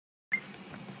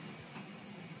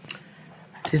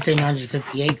This day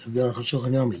 958 of the Aruch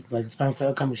Shulchan Yomi. Like it's found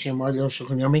to come share more of the Aruch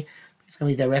Shulchan Yomi. Please come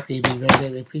me directly. It'd be very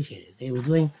greatly appreciated. They were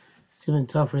doing Simon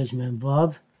Tov Reish Mem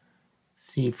Vav,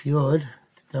 Seif Yod,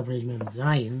 Tov Reish Mem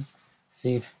Zayin,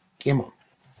 Seif Gimel.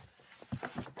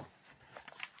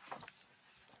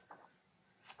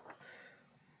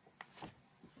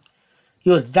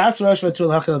 Yod Das Rosh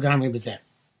Vatul Hakel Gamri Bezeh.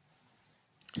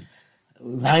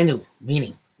 Vainu,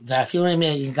 meaning the feeling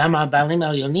Gama Balim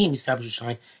El Yonim Yisab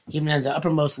even in the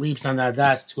uppermost leaves on the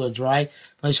Adas to a dry.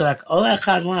 There's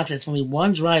only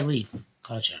one dry leaf.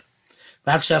 Kosher.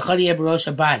 But it has to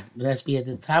be at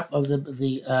the top of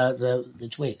the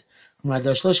twig.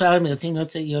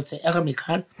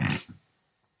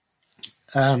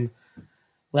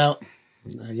 Well,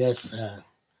 I guess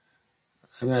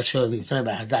I'm not sure if he's talking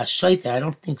about Hadash Shaita. I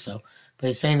don't think so. But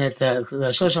he's saying that the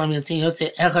Shloshal Yotzei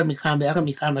Yotze Echad Mikam Be'echad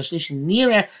Mikam Ashlish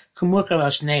Nira Kumurka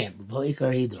Vashneim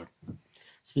Bo'ikar Hidur.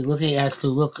 So we're looking at to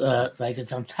look like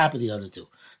it's on top of the other two.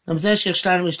 That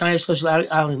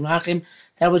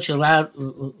which allowed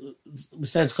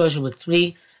besides kosher with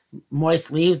 3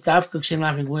 moist leaves.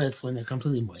 It's when they're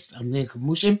completely moist. If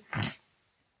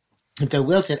they're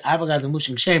wilted, avogad the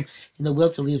mushing shame, and the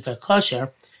wilted leaves are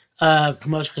kosher. Like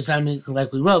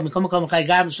we wrote,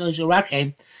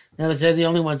 now they're the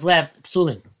only ones left.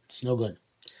 Psulim, it's no good.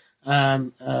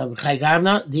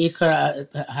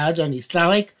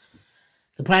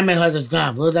 The primary harder is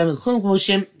gone.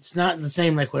 It's not the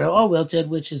same like we're all wilted,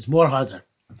 which is more harder.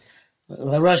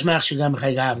 The Rosh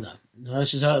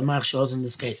is in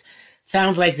this case. It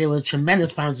sounds like there were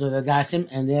tremendous problems with Adasim,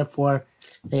 and therefore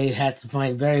they had to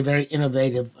find very, very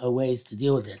innovative ways to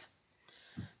deal with it.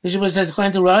 Mishnah says,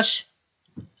 according to Rosh,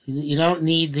 you don't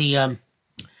need the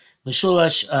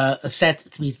Meshulash set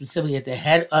to be specifically at the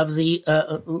head of the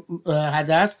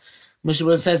Hadas.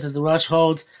 Mishnah says that the Rosh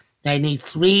holds they need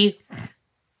 3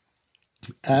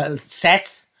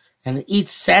 sets, and each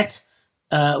set,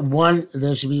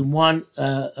 there should be one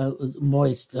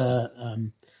moist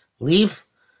leaf,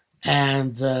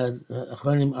 and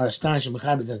Achronim are astonished and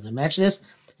Mechaber doesn't match this.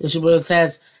 Mishnah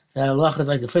says that Allah is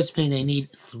like the first opinion, they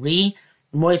need 3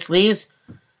 moist leaves.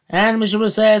 And Mishnah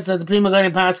says that the Pri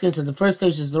Megadim Paskins at the first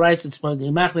stage is the rice, it's for the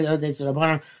Imachli, the other days the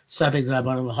Rabbanim, Safek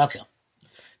Rabbanim L'Hakel.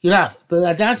 You have, but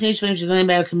Adas Yishvim should go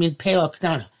back to mean pale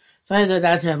Ktana. Sometimes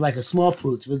Adas have like a small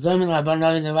fruit. With Zomin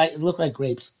Rabbanim, they look like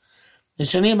grapes. The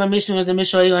Shanim Mishnah with the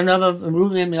Mishnah Anova and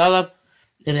Reuben and Miolav,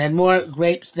 it had more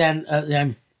grapes than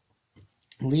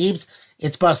leaves.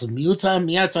 It's possible. Miyutam,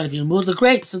 if you remove the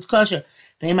grapes, it's kosher.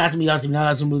 Peimat Miyatim, not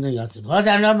allowed to remove the Yatzim.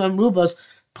 Hodanov Rubos.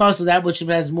 Possible that which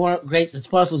has more grapes, it's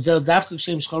possible. Zel dafka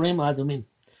shem shchorim adumin.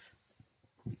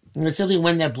 And it's simply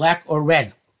when they're black or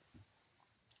red.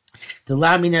 The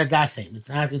lamina dasem. It's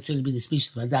not considered to be the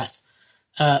species of adas.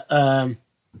 The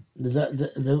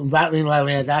vatlin lale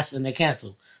adas and they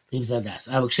cancel leaves adas.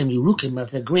 Avok shem yurukim, but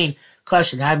if they're green,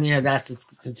 kosher havmin adas is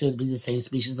considered to be the same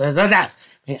species as adas.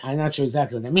 I'm not sure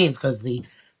exactly what that means because they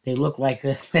look like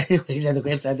the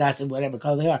grapes adas and whatever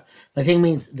color they are. But the thing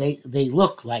means they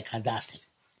look like hadasim.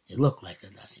 They look like the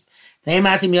dasim. They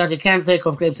can't take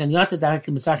off grapes and yota that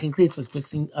can be sacking cleats like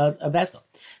fixing a vessel.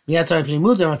 If you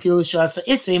remove them, I feel shasa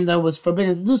isrim though was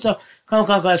forbidden to do so.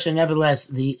 Kosher, nevertheless,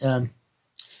 the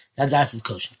hadas is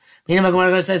kosher.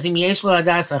 Gemara says im yeshlo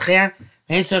hadas acher,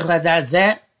 ain't tzarich hadas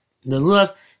zeh the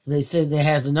lulav. They say there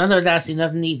has another hadas, he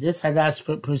doesn't need this hadas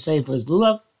per se for his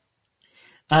lulav.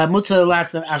 Mutzah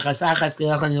laktan achas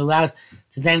you're allowed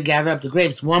to then gather up the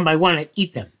grapes one by one and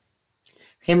eat them.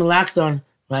 Came lakton.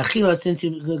 Since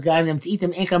you got them to eat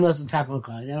them, ain't come less than taco.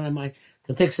 I don't mind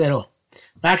to fix that all.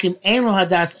 Rakim ain't no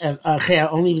hadas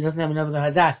acher, only if he doesn't have another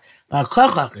hadas. But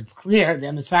kochach, it's clear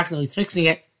that Misakno is fixing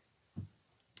it.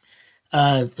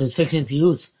 He's fixing it to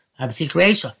use. Absik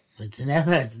reisha. It's an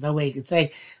evidence. There's no way you could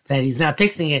say that he's not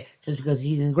fixing it just because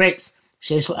he's eating grapes.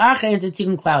 Sheishel acher into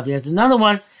tikkun cloud. If he has another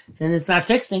one, then it's not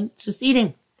fixing. It's just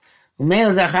eating.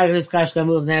 Umeil zachar this kashka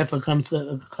move. Therefore comes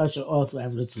kosher also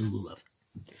after the lulav.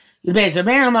 The base of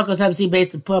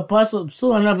based upon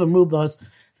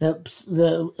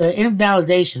the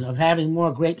invalidation of having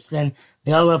more grapes than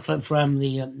the olive from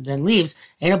the than leaves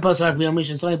ain't a possible like real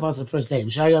mission. It's only possible the first day.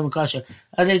 Shari kosher.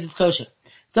 Other days it's kosher.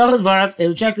 They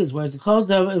reject his words. The code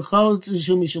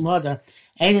mishum hadar,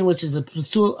 anything which is a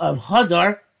pursuit of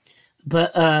hadar,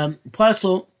 but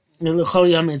possible.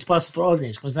 It's possible for all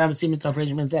days because I'm seeing it of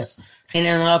this.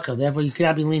 Therefore, you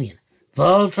cannot be lenient.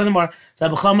 Furthermore, you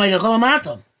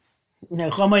can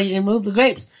remove the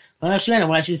grapes. Why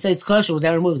should you say it's kosher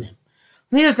without removing them?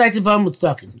 Needless like the Valmut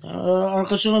talking. Aruch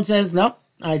Shulchan says, no,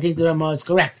 I think the Ramah is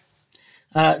correct.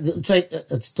 It's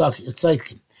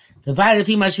Divided if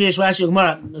he must be Rashi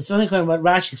Gemara. It's only what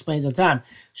Rashi explains on time.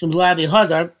 Shum Lavi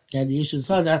Hadar, and the issue is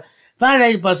Hadar.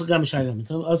 Divided Pasuk Gam Shagam.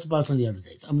 Also Pasuk on the other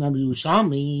days. I'm not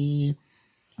Yerushalmi.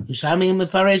 Yerushalmi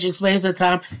Mefarish explains the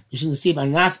time. You should receive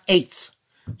Anaf eights.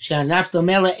 Anaf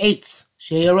Domela eights.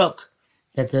 Sheyarok.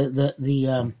 That the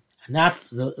Anaf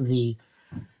the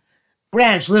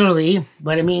branch literally,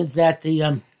 but it means that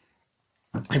the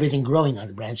everything growing on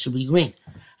the branch should be green.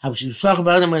 When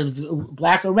it's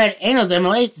black or red, ain't no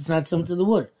Domela eights. It's not similar to the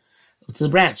wood, to the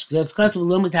branch. There's custom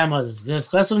lumitam others. There's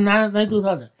custom not do with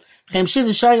other. So the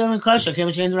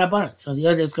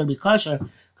other is going to be kosher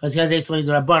because the other is going to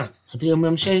do rabbanon. If you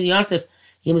remember Sheni Yontif,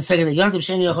 you must say the Yontif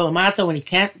Sheni Yocholamata when you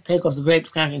can't take off the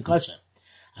grapes, can't get kosher.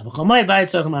 But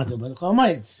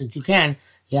Chomoid, since you can,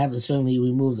 you have to certainly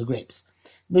remove the grapes.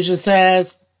 Mishnah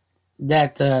says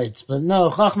that it's but no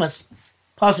Chochmas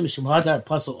Pasul Mishum Hadar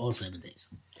Pasul all 7 days.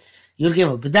 You'll give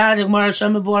up. But the Gemara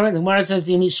Shemavora, the Gemara says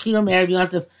the Mishchiram Erev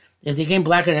Yontif. If they came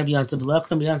black at every Yontif, look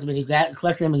them Yontif, and you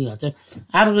collect them in Yontif.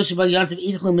 After Yontif,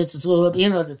 Idchum Mitzvah,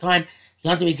 even though at the time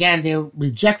Yontif began, they were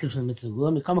rejected from the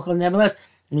Mitzvah. Nevertheless,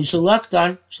 when you shalak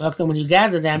them when you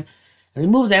gather them and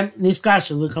remove them,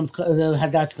 Niskasha becomes the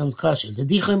Hadas becomes kosher. The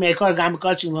Dichum Meikar Gam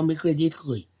Kosher Lo Mikri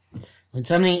Ditchui. When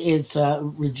something is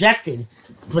rejected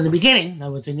from the beginning, in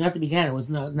other words, when Yontif began, it was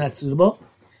not suitable.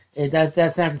 That's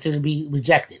not considered to be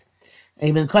rejected.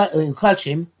 Even in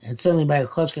Kachim, and certainly by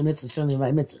Kachim mitzvah, certainly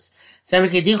by mitzvahs.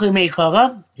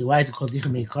 Why is it called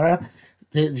Dichum Meikara?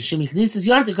 The Shemiknis is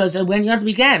Yontif because when Yontif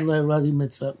began, it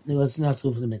was not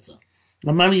suitable for the mitzvah.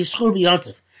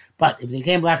 But if they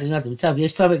came black in Yontif itself,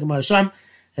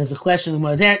 there's a question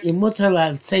more there. If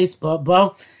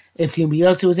you can be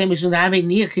Yontif with him, it's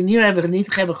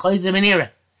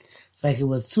like it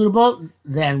was suitable,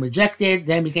 then rejected,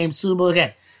 then became suitable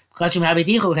again. If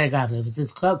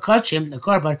it's kachim, the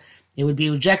korban, it would be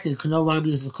rejected. It could no longer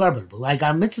be used as a korban. But like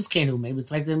our mitzvahs kenu, maybe it's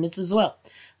like the mitzvahs as well.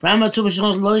 Rama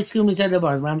Tuvashon lo iskumi said the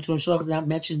word. Rama Tuvashon did not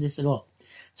mention this at all.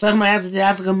 So I have to say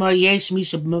after Gemara yesh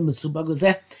misha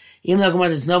mesubag even though Gemara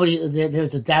there's nobody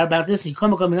there's a doubt about this. You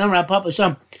come and Rama Papa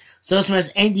Sham. So as far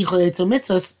as ain't dichol etzol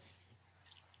mitzvahs,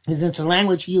 it's a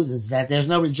language he uses that there's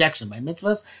no rejection by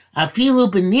mitzvahs. Afilu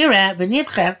benira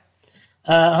benitcha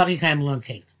harikaim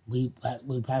lonkein. We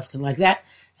pass him like that,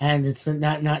 and it's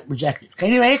not rejected.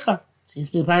 Seems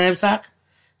to be the primary psak.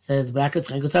 Says brackets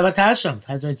chenkosavatasham.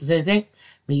 Has right to say anything.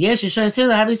 Miyesh yishon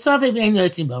sila have a suffix ain't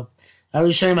yotzim bo. Are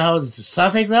we showing how it's a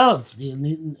suffix though? The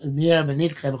nira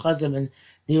benitcha v'chazim and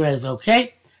nira is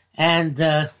okay, and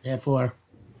therefore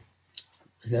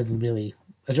it doesn't really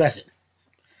address it.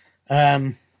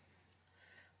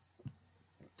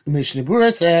 Mishnah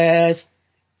Berurah says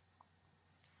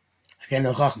again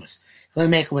no chachmas. Let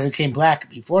me make it when it came black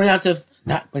before Yontif,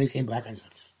 not when it came black on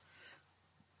Yontif.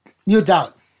 New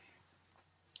doubt.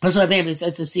 That's why maybe it's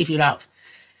a Sif Yud.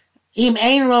 Im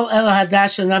ein lo el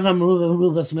hadash anavam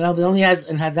merubas mel. It only has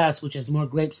an hadas which has more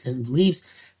grapes than leaves.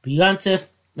 But Yontif,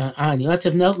 on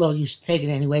Yontif note lo, you should take it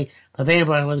anyway. Pavein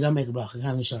bar lo don't make a bracha.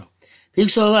 Kind of show. Big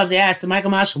Shalom. They asked the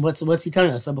Michael Mashal, what's he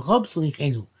telling us? So b'chol psuli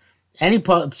kenu. Any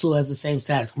psul has the same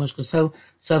status. So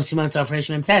siman tafresh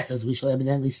mem test, as we shall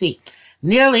evidently see.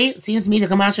 Nearly, it seems to me the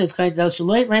Kamasha is kind of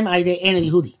Shaloit Lem Aide and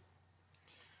Yehudi.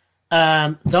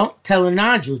 Don't tell a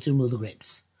non-Jew to remove the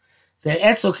grapes.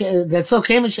 That's okay. That's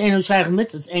okay. Mishainu Shaykh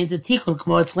Mitzvahs ain't a tikkun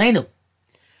kmo etzleinu.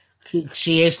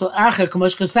 Sheyesh lo acher kmo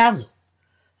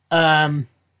shkasavnu.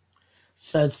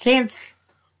 So since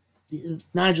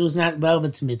non-Jew is not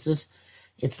relevant to mitzvahs,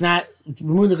 it's not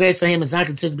removing the grapes for him is not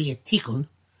considered to be a tikkun,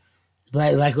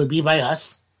 but like it would be by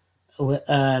us. It's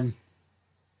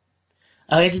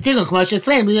a tikkun.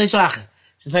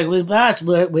 Just like with us,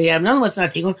 we have known what's not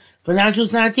tikkun. For non-Jews,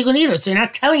 it's not a tikkun either. So you're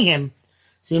not telling him.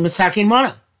 So you're misakin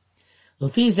mora. So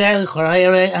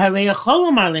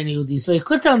you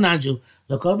could tell non-Jew,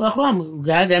 look over Achlam,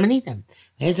 grab them and eat them.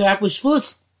 And I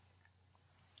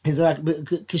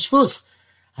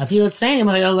feel it's saying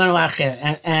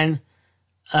and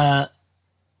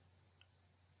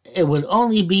it would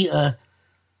only be a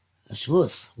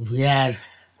shvus if we had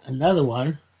another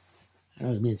one. I don't know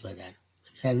what it means by that.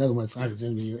 If you had another one, it's not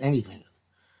considered to be anything.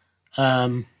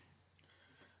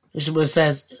 Mishnah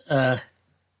says,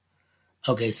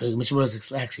 okay, so Mishnah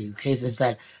is actually the case is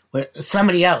that where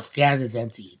somebody else gathered them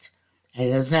to eat, and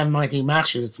it doesn't have anything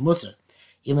machshir, it's mutter,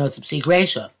 even though it's a psik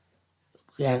reisha.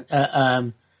 But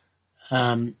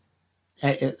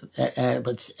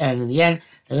in the end,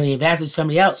 they're going to give to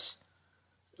somebody else.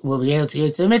 Will be able to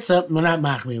eat the mitzvah. We're not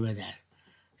machmir with that.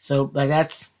 So, but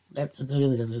that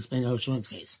really doesn't explain our Shimon's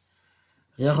case.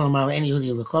 Any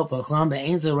Yehudi l'kop v'achlam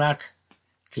be'ein zerak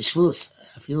kishvus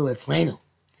afilu etzleinu.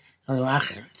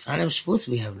 It's not even supposed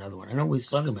to be have another one. I don't know what he's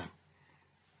talking about.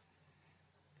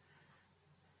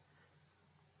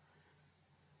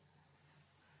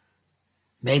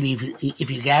 Maybe if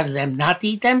you gather them not to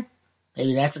eat them,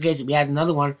 maybe that's the case. If you had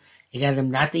another one, you gather them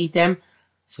not to eat them,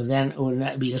 so then it would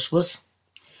not be a shvus.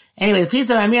 Anyway, the piece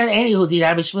of Amir, any who did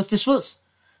have a shvus to shvus.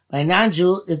 By a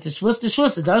non-Jew, it's a shvus to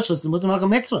shvus. The dog shvus, the mutamaka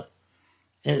mitzvah.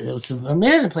 It was a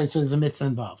minute in place where there's a mitzvah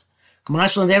involved.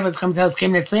 Commercial endeavors come to tell us,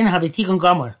 came that saying, have a tikkun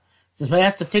gomer. Since we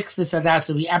has to fix this adas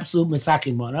to be absolute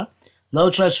misakin mora,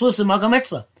 lo tra shvus and maka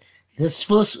mitzvah. This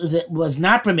shvus was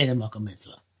not permitted in maka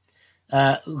mitzvah.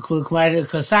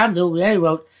 Kosavnu, we already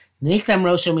wrote, Niktam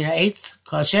Rosha Mina Eitz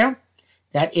Kosher,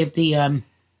 that if the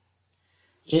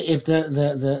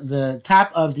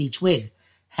top of the twig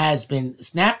has been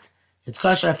snapped, it's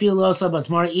kosher. I feel also, but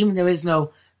tomorrow, even there is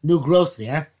no new growth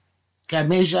there, because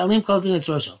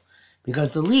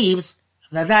the leaves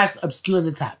of the das obscure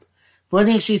the top. For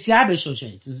the she's yabish,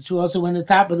 this is true also when the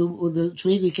top of the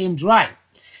twig became dry.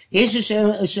 Yesh should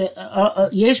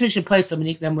place some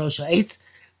Niktam Rosha Eitz.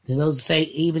 Those say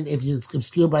even if it's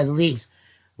obscured by the leaves,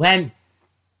 when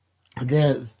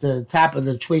the top of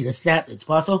the twig is snapped, it's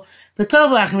possible. But it's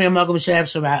best to be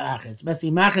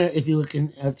macher if you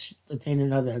can obtain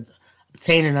another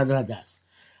hadas.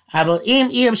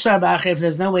 If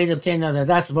there's no way to obtain another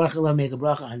hadas, make a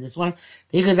bracha on this one.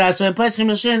 The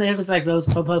poskim like those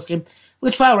poskim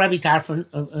which follow Rabbi Tarfon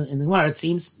in the Gemara. It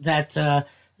seems that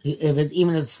even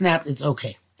if it's snapped, it's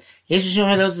okay. Those who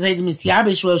say the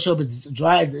misyabish rosho, but it's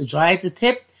dry at the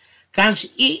tip. Even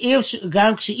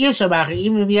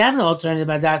if you have no alternative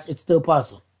hadas, it's still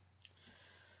possible.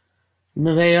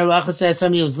 Meveir Halacha says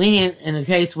somebody who's lenient in a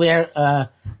case where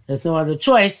there's no other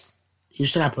choice, you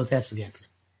should not protest against it.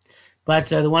 But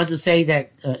the ones who say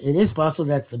that it is possible,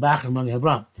 that's the Bach among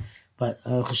Avram. But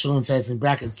Cheshulun says in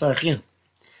brackets, Sarachin.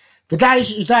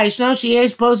 Those who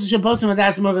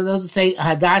say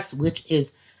hadas, which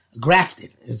is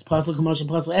grafted. It's possible, commercial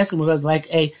possible, eskim, like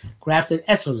a grafted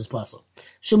esrog is possible.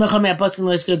 Shumacham Paskin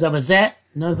Loisker Davazet,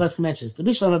 no Paskin mentions. The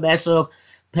Bishlam of Esrog,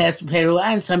 past Peru,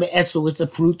 and some Esrog with the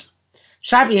fruit.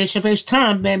 Shabi Shafesh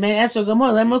Tam, May Esrog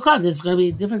Gamor, Lemurkov. There's going to be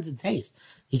a difference in taste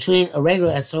between a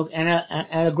regular Esrog and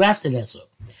a grafted Esrog.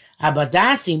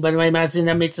 Abadasim, by the way, Matzin,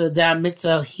 the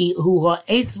mitzvah, he who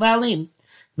eats valim.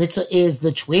 Mitzvah is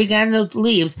the twig and the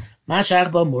leaves. Mashach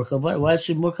Ba Murkav. Why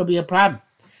should Murkav be a problem?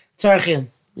 Tzarchim.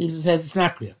 It says it's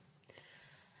not clear.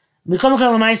 If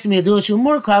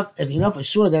you know for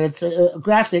sure that it's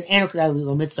grafted and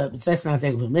mitzvah, but that's not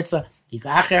a mitzvah.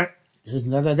 There's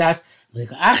another das.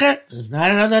 There's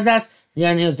not another das. The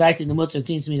idea is like in the mutzah. It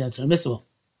seems to me that's permissible.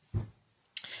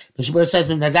 The Shabbat says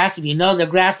in the das, if you know they're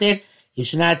grafted, you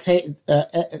should not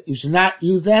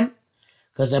use them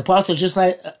because they're possible just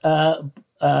like a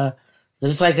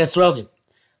srogan.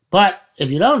 But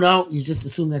if you don't know, you just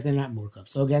assume that they're not murkav.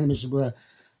 So again, the Mishnah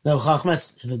no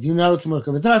chachmas. If you know it's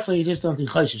murkav, it's also you just don't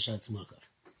think choishish it's murkav.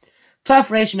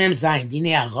 Taf reish mem zayin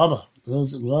dinei arava.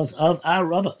 Those laws of our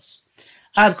rabbis.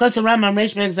 Of course, the Rambam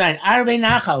reish mem zayin arvei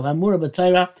nachal hamura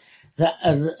b'Torah. The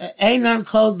einon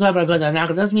kol davar goda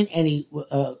nachal doesn't mean any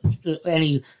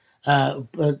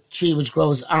tree which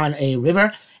grows on a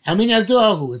river. Elmin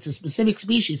yaduahu. It's a specific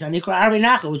species. Anikra arvei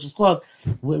nachal, which is called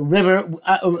river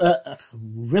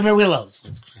willows.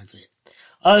 Let's translate it.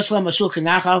 Oshlam mashulchan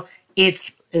nachal.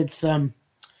 Its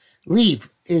leaf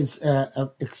is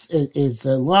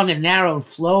long and narrow,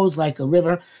 flows like a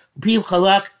river. Piv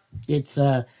chalak, its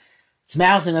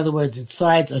mouth, in other words, its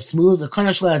sides are smooth. The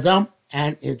konash le'adam,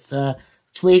 and its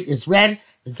twig is red.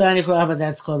 The zaynik rava,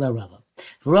 that's called a rava.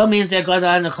 Rava means that goes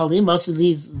on the chalim. Most of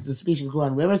the species grow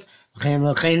on rivers. That's why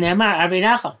they're called arvei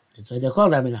nachal. If you don't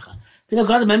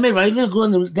call them a river, even grow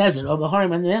in the desert or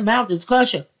Baharim in the mouth, it's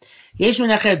kosher. Yesh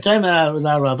minachet toima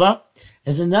la rava.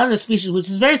 There's another species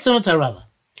which is very similar to rava.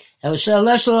 A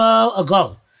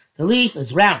gold. The leaf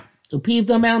is round. Upiv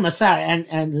domel masar,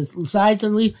 and the sides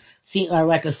of the leaf are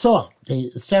like a saw. They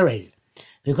serrated.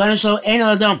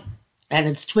 And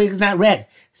its twig is not red.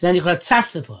 So then you call it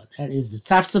tzaftzafah. That is the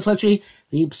tzaftzafah tree,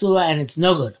 the psula, and it's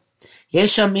no good.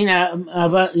 Yesh shamina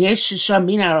of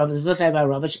the zotai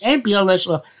v'ravash and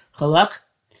bioleshlo chalak,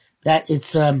 that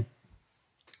its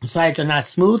sides are not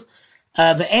smooth.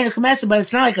 But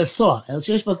it's not like a saw. But it's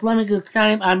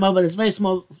very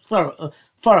small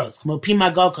furrows.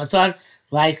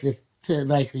 Like the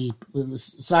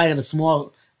side of a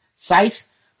small scythe.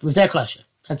 Was that kosher?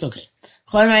 That's okay.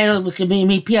 All these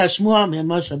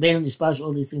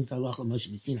things are Allah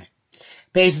Moshe Sinai.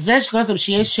 In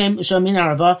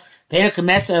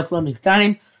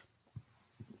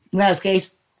that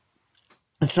case,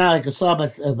 it's not like a saw,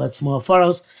 but small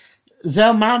furrows.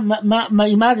 Zel ma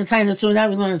imad the time that's that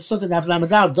we learn in Sukkah Daf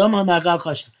Lamadal Doma Magal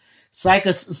Kosher. It's like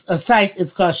a site.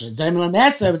 It's kosher. Daimel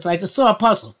Meser. It's like a saw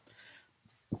puzzle.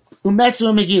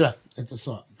 Umesu Megira. It's a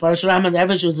saw. First Rambam the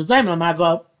average with the Daimel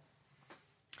Magal.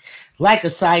 Like a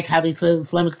site having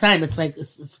Flemic time. It's like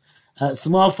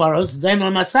small furrows.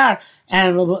 Daimel Masar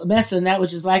and Meser and that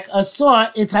which is like a saw.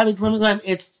 It's having Flemic time.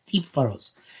 It's deep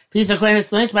furrows. Piece of coin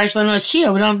is nice, but I don't know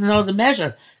shear. We don't know the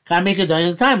measure. Can't make it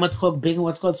during the time. What's called big and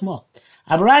what's called small.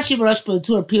 Avrashi Barash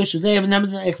Platur appears they have a number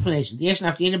of explanation. The Yesh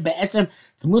Nafkina Be'etzem,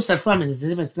 the Musa Flamin is the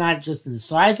difference not just in the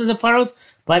size of the furrows,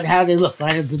 but how they look.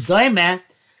 Right? The Doiman,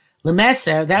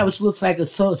 Lemeser, that which looks like a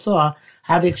saw,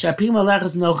 Havik Shapim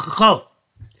Alechas no Chacho.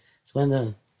 It's when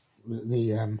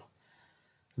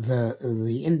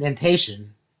the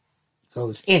indentation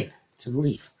goes in to the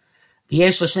leaf.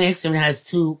 Yesh Lashneik has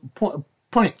 2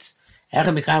 points.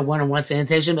 Echad one on one side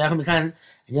indentation, Echad and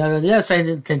the other side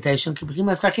indentation,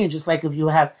 just like if you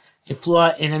have a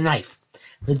flaw in a knife.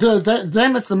 The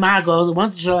Doimas Lamago, the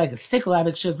ones that show like a sickle, they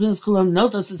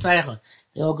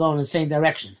all go in the same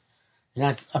direction. They're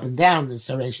not up and down the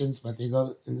serrations, but they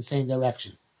go in the same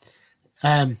direction.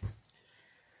 Akumos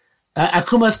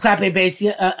Klape Base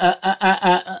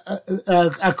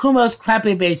Akumos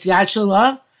Klape Base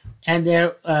Yachala, and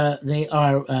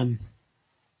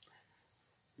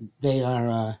they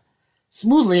are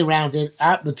smoothly rounded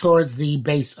up towards the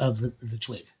base of the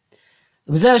twig.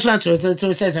 The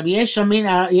Torah says, Yesh min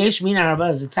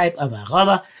arava is a type of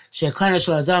arava, she'ekana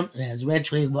shel adam, it has red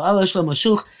twig, v'ala shel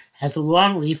mashuch, has a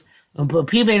long leaf, it's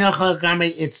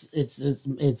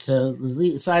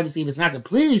the side of the leaf is not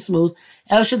completely smooth,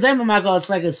 el shedem amagal, it's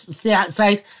like a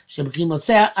site, shebekim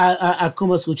oseh,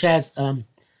 akumos, which has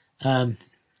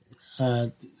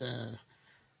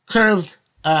curved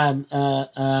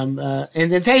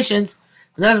indentations,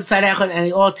 but doesn't side echad, and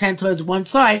they all tend towards one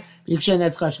side. Yikshen,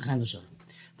 that's kosher kind of shon.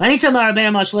 Manitam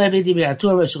Rabbeinu Moshe Levi Dibir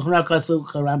Torah Shulchan Aruch Kasu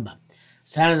Rambam.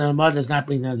 Saturday the Ramah does not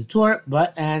bring down the Torah,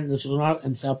 but and the Shulchan Aruch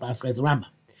himself passes the Rambam.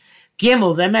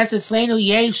 Gimel V'Mes Esleinu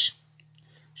Yesh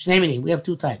Shnei. We have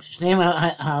 2 types. Shnei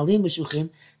Ha'alim Meshuchim.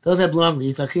 Those have long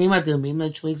leaves. Ha'kinim Adumim. The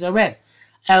twigs are red.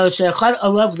 El Shechad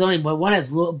Olav Gdolim, but one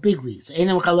has big leaves.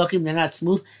 Einam Chalokim. They're not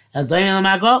smooth. El Doim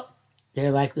Lamago.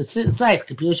 They're like the size.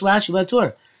 Kapirush Rashi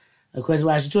Batur. According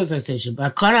to Rashi Torah translation.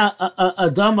 Bakana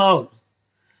Adamo.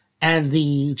 And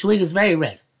the twig is very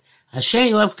red.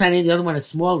 Hasheni Lov Ktani. The other one has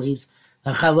small leaves.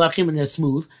 Chalokim, and they're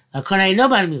smooth. Hakana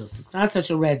Inoban Mills. It's not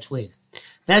such a red twig.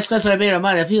 That's because Rabbi Ramah.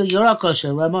 I feel you're all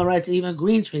kosher. Ramah writes that even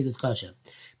green twig is kosher.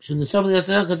 Because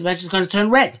eventually it's going to turn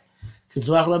red. Because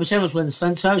when the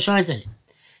sun shines in it.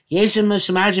 Yeshem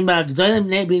Shemajim Ba'agdolim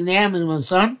Ne'am and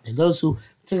Monson. And those who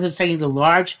particularly taking the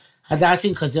large hadasim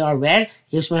because they are red.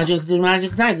 Those who take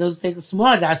the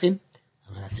small hadasim,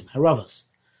 haravos.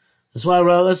 That's why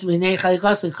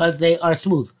haravos because they are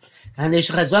smooth. And they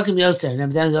shachazokim yoser, and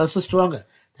evidently they're also stronger.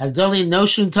 Hagdolim no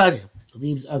shuntadim. The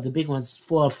leaves of the big ones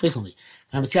fall frequently.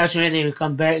 And they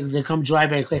become dry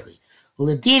very quickly.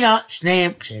 Uladina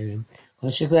shneim ksherim.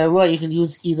 You can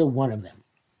use either one of them.